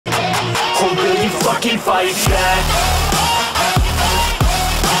fucking fight back.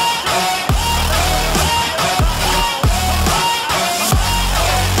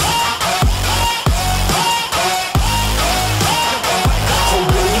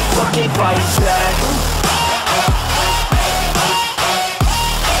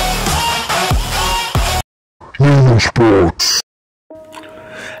 NinoSports.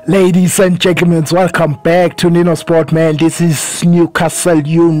 Ladies and gentlemen, welcome back to NinoSports, man. This is Newcastle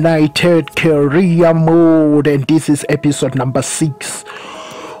United career mode, and this is episode number 6.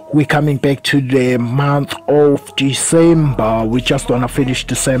 We're coming back to the month of December. We just wanna finish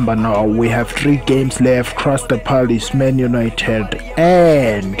December now. We have 3 games left: Crystal Palace, Man United,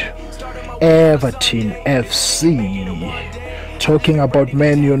 and Everton FC. Talking about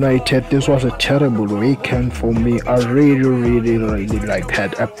Man United, this was a terrible weekend for me. I really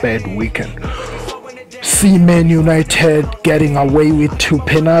had a bad weekend. See Man United getting away with 2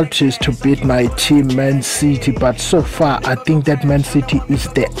 penalties to beat my team Man City, but so far I think that Man City is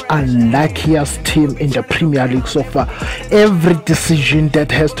the unluckiest team in the Premier League so far. Every decision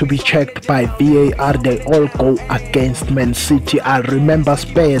that has to be checked by VAR, they all go against Man City. I remember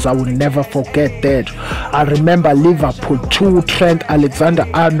Spurs, I will never forget that. I remember Liverpool, 2 Trent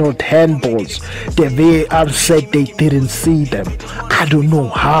Alexander-Arnold handballs. The VAR said they didn't see them. I don't know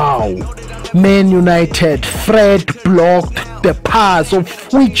how. Man United, Fred blocked the pass, of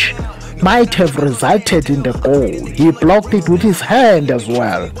which might have resulted in the goal. He blocked it with his hand as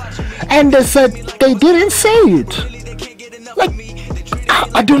well, and they said they didn't see it. Like,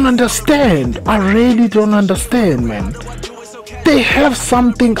 I don't understand. I really don't understand, man. They have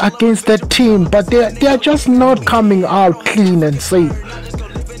something against that team, but they are just not coming out clean and say,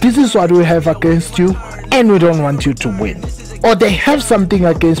 this is what we have against you and we don't want you to win. Or they have something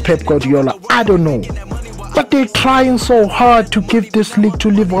against Pep Guardiola, I don't know. But they're trying so hard to give this league to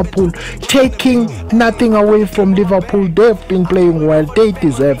Liverpool, taking nothing away from Liverpool. They've been playing well, they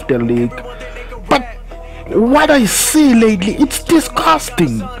deserve the league. But what I see lately, it's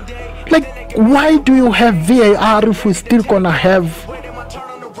disgusting. Like, why do you have VAR if we're still gonna have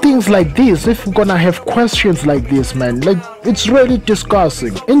things like this, if we're gonna have questions like this, man? Like, it's really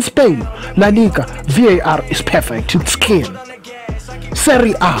disgusting. In Spain, La Liga, VAR is perfect, it's clean.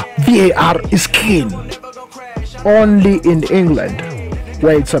 Serie A, VAR is clean. Only in England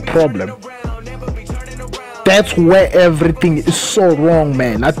where it's a problem. That's where everything is so wrong,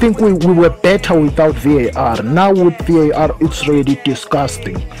 man. I think we were better without VAR. Now with VAR, it's really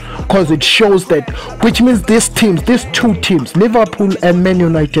disgusting, because it shows that, which means these 2 teams, Liverpool and Man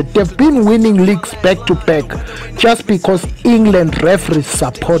United, they've been winning leagues back to back just because England referees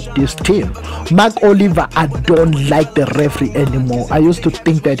support this team. Mark Oliver, I don't like the referee anymore. I used to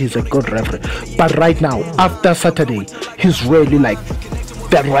think that he's a good referee, but right now, after Saturday, he's really like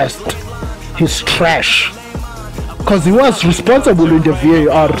the rest. He's trash. Because he was responsible in the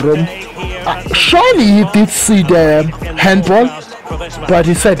VAR room. Surely he did see the handball, but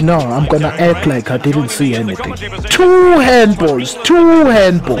he said, no, I'm gonna act like I didn't see anything. 2 handballs.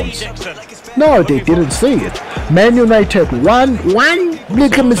 No, they didn't see it. Man United, one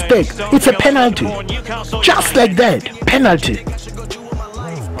little mistake, it's a penalty. Just like that, penalty.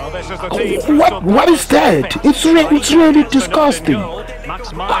 What is that? It's really disgusting.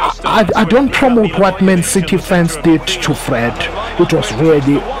 I don't promote what Man City fans did to Fred. It was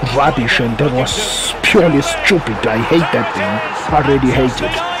really rubbish, and that was purely stupid. I hate that thing. I really hate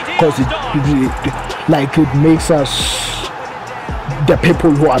it, because it makes us, the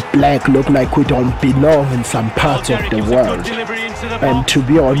people who are black, look like we don't belong in some parts of the world. And to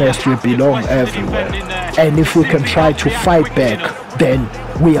be honest, we belong everywhere. And if we can try to fight back, then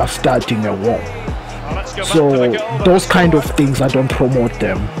we are starting a war. So those kind of things, I don't promote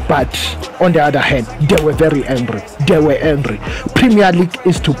them. But on the other hand, they were very angry. Premier League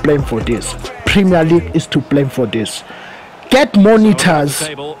is to blame for this. Get monitors,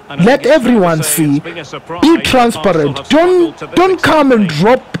 let everyone see, be transparent. Don't come and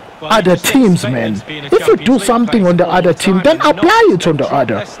drop other teams, man. If you do something on the other team, then apply it on the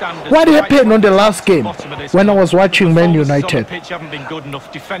other. What happened on the last game when I was watching Man United? I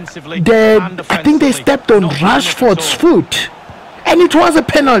think they stepped on Rashford's foot, and it was a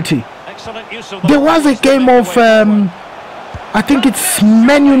penalty. There was a game of I think it's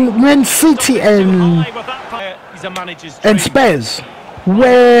Man City and Spurs,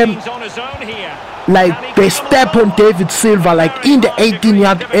 where like they step on David Silva, like in the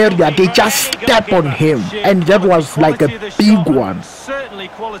 18-yard area, they just step on him, and that was like a big one.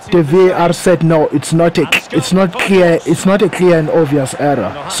 The VAR said no, it's not a clear and obvious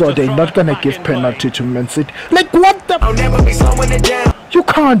error, so they're not gonna give penalty to Man City. Like, what the? You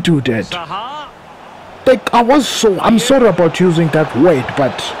can't do that. like I'm sorry about using that word,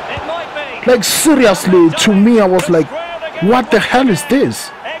 but like seriously, to me I was like, what the hell is this?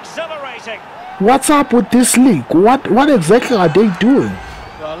 What's up with this league? What exactly are they doing?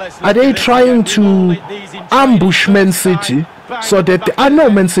 Are they trying to ambush Man City so that I know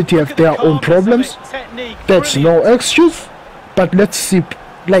Man City have their own problems? That's no excuse. But let's see,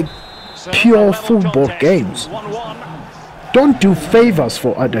 like, pure football games. Don't do favors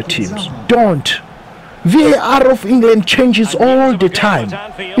for other teams. Don't. VAR of England changes all the time.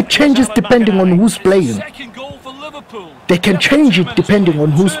 It changes depending on who's playing. They can change it depending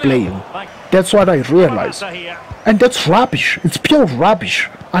on who's playing. That's what I realize. And that's rubbish. It's pure rubbish.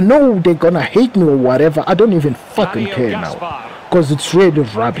 I know they're gonna hate me or whatever. I don't even fucking care now. Because it's really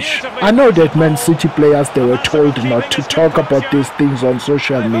rubbish. I know that Man City players, they were told not to talk about these things on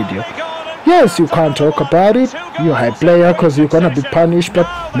social media. Yes, you can't talk about it. You're a player because you're gonna be punished,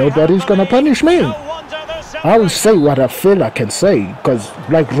 but nobody's gonna punish me. I will say what I feel I can say, because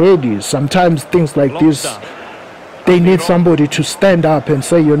like really, sometimes things like this, they need somebody to stand up and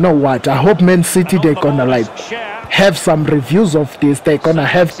say, you know what, I hope Man City, they're gonna like have some reviews of this. They're gonna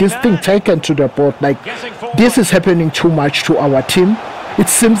have this thing taken to the board. Like, this is happening too much to our team. It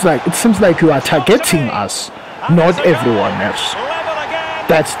seems like you are targeting us, not everyone else.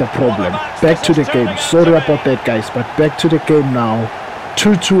 That's the problem. Back to the game. Sorry about that, guys, but back to the game now.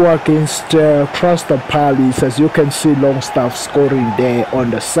 2-2 against Crystal Palace. As you can see, Longstaff scoring there on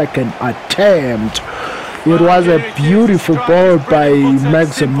the second attempt. It was a beautiful ball by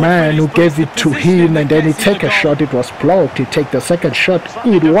Maximan, who gave it to him, and then he take a shot. It was blocked. He take the second shot.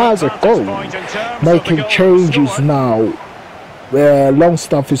 It was a goal. Making changes now.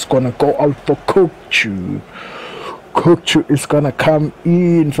 Longstaff is gonna go out for Kokchu. Kokchu is gonna come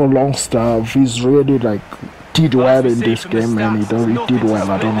in for Longstaff. He's really like did well in this game, and he did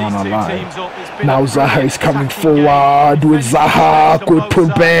well, I don't wanna lie. Now Zaha is coming forward with Zaha, good pull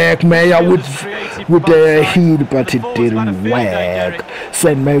back, Meyer with the heel, but it didn't work.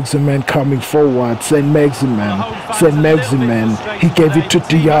 St. Maximan coming forward, St. Maximan, he gave it to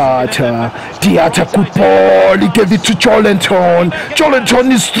Diata, good ball, he gave it to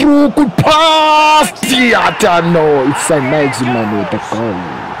Jolenton is through, good pass, Diata, no, it's St. Maximan with the goal.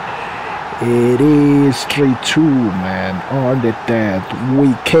 It is 3-2, man. On the third,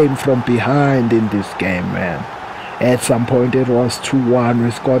 we came from behind in this game, man. At some point it was 2-1. We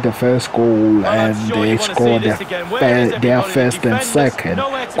scored the first goal, and they scored their first and second.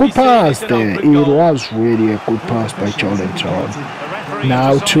 Good pass there. It was really a good pass by Jolenton.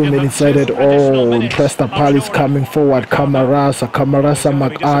 Now 2 minutes added on. Crystal Palace coming forward. Camarasa,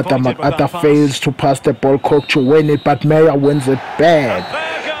 MacArthur fails to pass the ball. Cook to win it, but Meyer wins it back.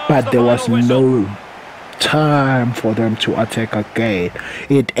 But there was no time for them to attack again.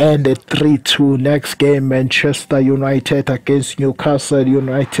 It ended 3-2. Next game, Manchester United against Newcastle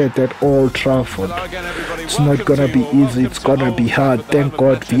United at Old Trafford. It's not gonna be easy. It's gonna be hard. Thank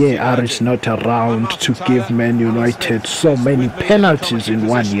God VAR is not around to give Man United so many penalties in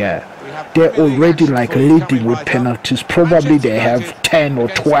 1 year. They're already like leading with penalties. Probably they have 10 or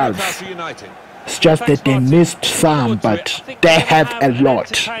 12. It's just that they missed some, but they have a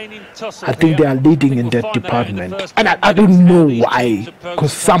lot. I think they are leading in that department. And I don't know why,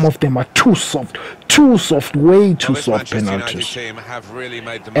 because some of them are too soft, way too soft penalties.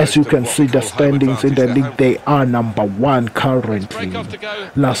 As you can see, the standings in the league, they are number 1 currently.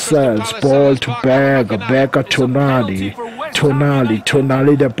 Lascelles, ball to Berger, Tonali,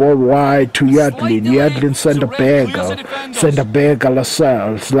 the ball wide to Yadlin, send a Berger,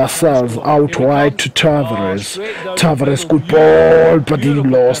 Lascelles, out wide to Tavares, good ball, but he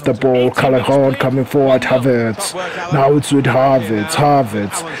lost the ball. Callahan coming forward, Havertz, now it's with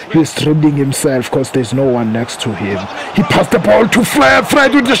Havertz, he's dribbling himself because there's no one next to him. He passed the ball to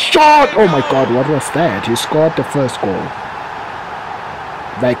Fred with the shot. Oh my god, what was that? He scored the first goal.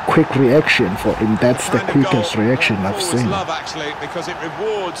 Like, quick reaction for him. That's the quickest reaction I've seen.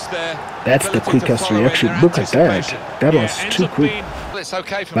 That's the quickest reaction. Look at that. That was too quick.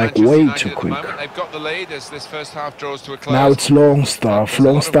 Like, way too quick. Now it's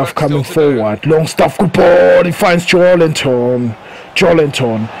Longstaff coming forward. Longstaff, good ball. He finds Jolenton,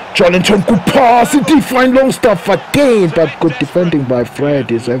 good pass. He did find Longstaff again, but good defending by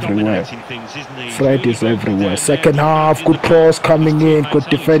Fred is everywhere. Second half, good cross coming in, good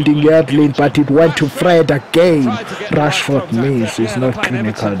defending Yadlin, but it went to Fred again. Rashford missed. He's not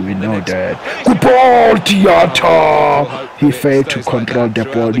clinical, we know that. Good ball, Diata. He failed to control the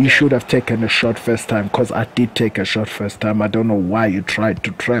ball. He should have taken a shot first time, because I did take a shot first time. I don't know why you tried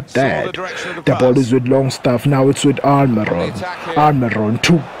to trap that. The ball is with Longstaff. Now it's with Almiron. Almiron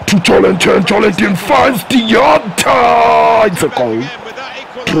to Jolentin. Jolentin finds Diata. It's a goal.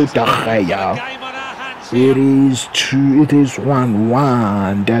 Through the Khaya. It is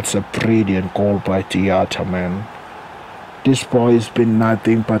 1-1. That's a brilliant goal by Diata, man. This boy has been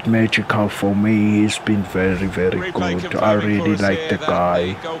nothing but magical for me. He's been very, very good. I really like the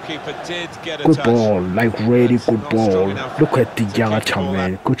guy. Good ball, like really good ball. Look at Diata,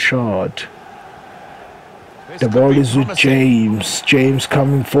 man. Good shot. The ball is with James. James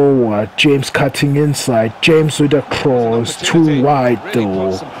coming forward. James cutting inside. James with a cross. Too wide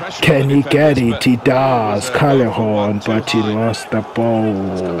though. Can he get it? He does. Callahan, but he lost the ball.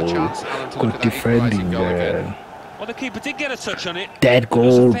 Good defending there. Well, the keeper did get a touch on it. That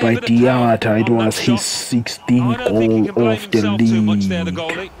goal by Diata, it was his 16th goal of the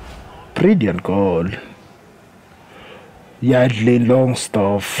league. Brilliant goal. Yadlin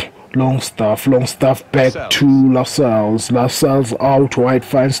Longstaff back to Lascelles out wide,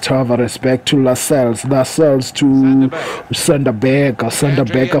 finds Tavares, back to Lascelles to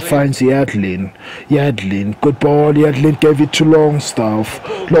Sanderberger finds Yadlin, good ball. Yadlin gave it to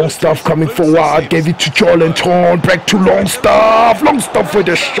Longstaff coming forward, gave it to Jolenton, back to Longstaff with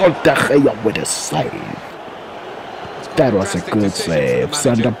a shot, with a save. That was a good save.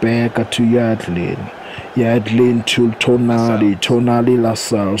 Sanderberger to Yadlin to Tonali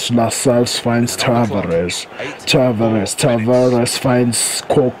Lascelles finds Tavares finds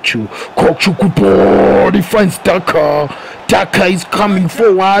Kokchu, good ball, he finds Daka is coming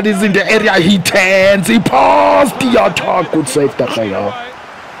forward, is in the area, he turns, he passed Diata. Good save, Daka.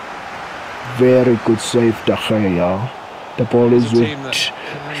 Very good save, Daka. The ball is with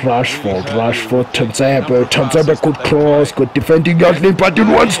Rashford, Tanzebe, good cross, good defending Yadlin, but it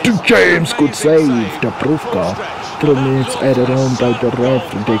wants to James, good save, the Prufka. 3 minutes added on by the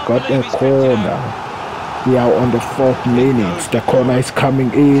ref, they got a corner. We are on the 4th minute, the corner is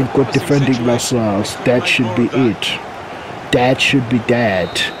coming in, good defending Lascelles, that should be it.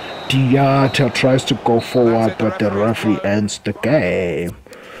 Diata tries to go forward, but the referee ends the game.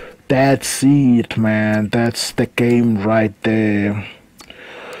 That's it, man. That's the game right there.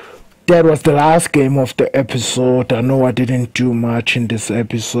 That was the last game of the episode. I know I didn't do much in this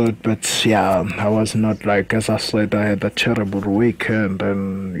episode, but yeah, I was not, like, as I said, I had a terrible weekend,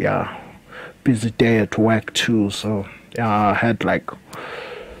 and yeah, busy day at work too, so yeah, I had like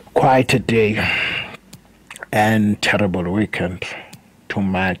quite a day and terrible weekend to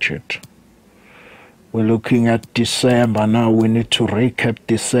match it. We're looking at December now. We need to recap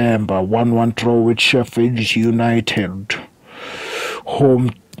December. 1-1 draw with Sheffield United.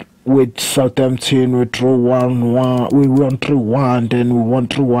 Home with Southampton, we drew 1-1. We won 3-1. Then we won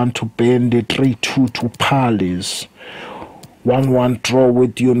 3-1 to Burnley, 3-2 to Palace. 1-1 draw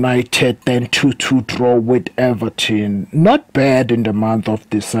with United, then 2-2 draw with Everton. Not bad in the month of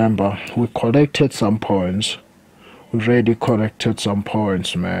December. We collected some points. We already collected some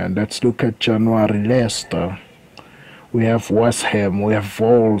points, man. Let's look at January. Leicester. We have West Ham. We have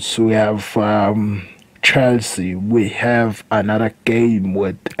Wolves. We have Chelsea. We have another game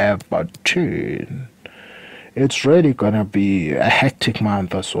with Everton. It's really gonna be a hectic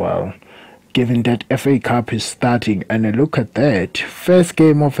month as well, given that FA Cup is starting. And look at that. First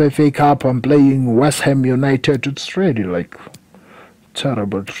game of FA Cup, I'm playing West Ham United. It's really like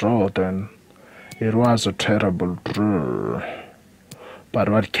terrible draw then. It was a terrible draw. But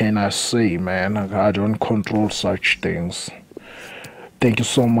what can I say, man? I don't control such things. Thank you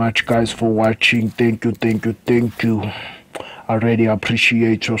so much, guys, for watching. Thank you. I really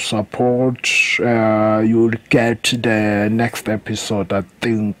appreciate your support. You'll get the next episode, I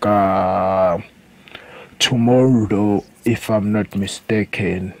think, tomorrow, if I'm not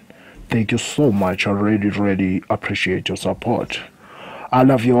mistaken. Thank you so much. I really appreciate your support. I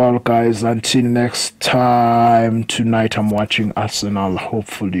love you all, guys. Until next time. Tonight I'm watching Arsenal.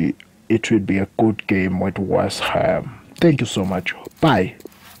 Hopefully it will be a good game with West Ham. Thank you so much. Bye.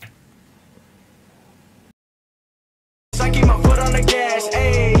 I keep my foot on the gas,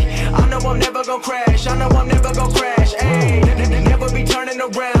 ayy. I know I'm never gonna crash. Never be turning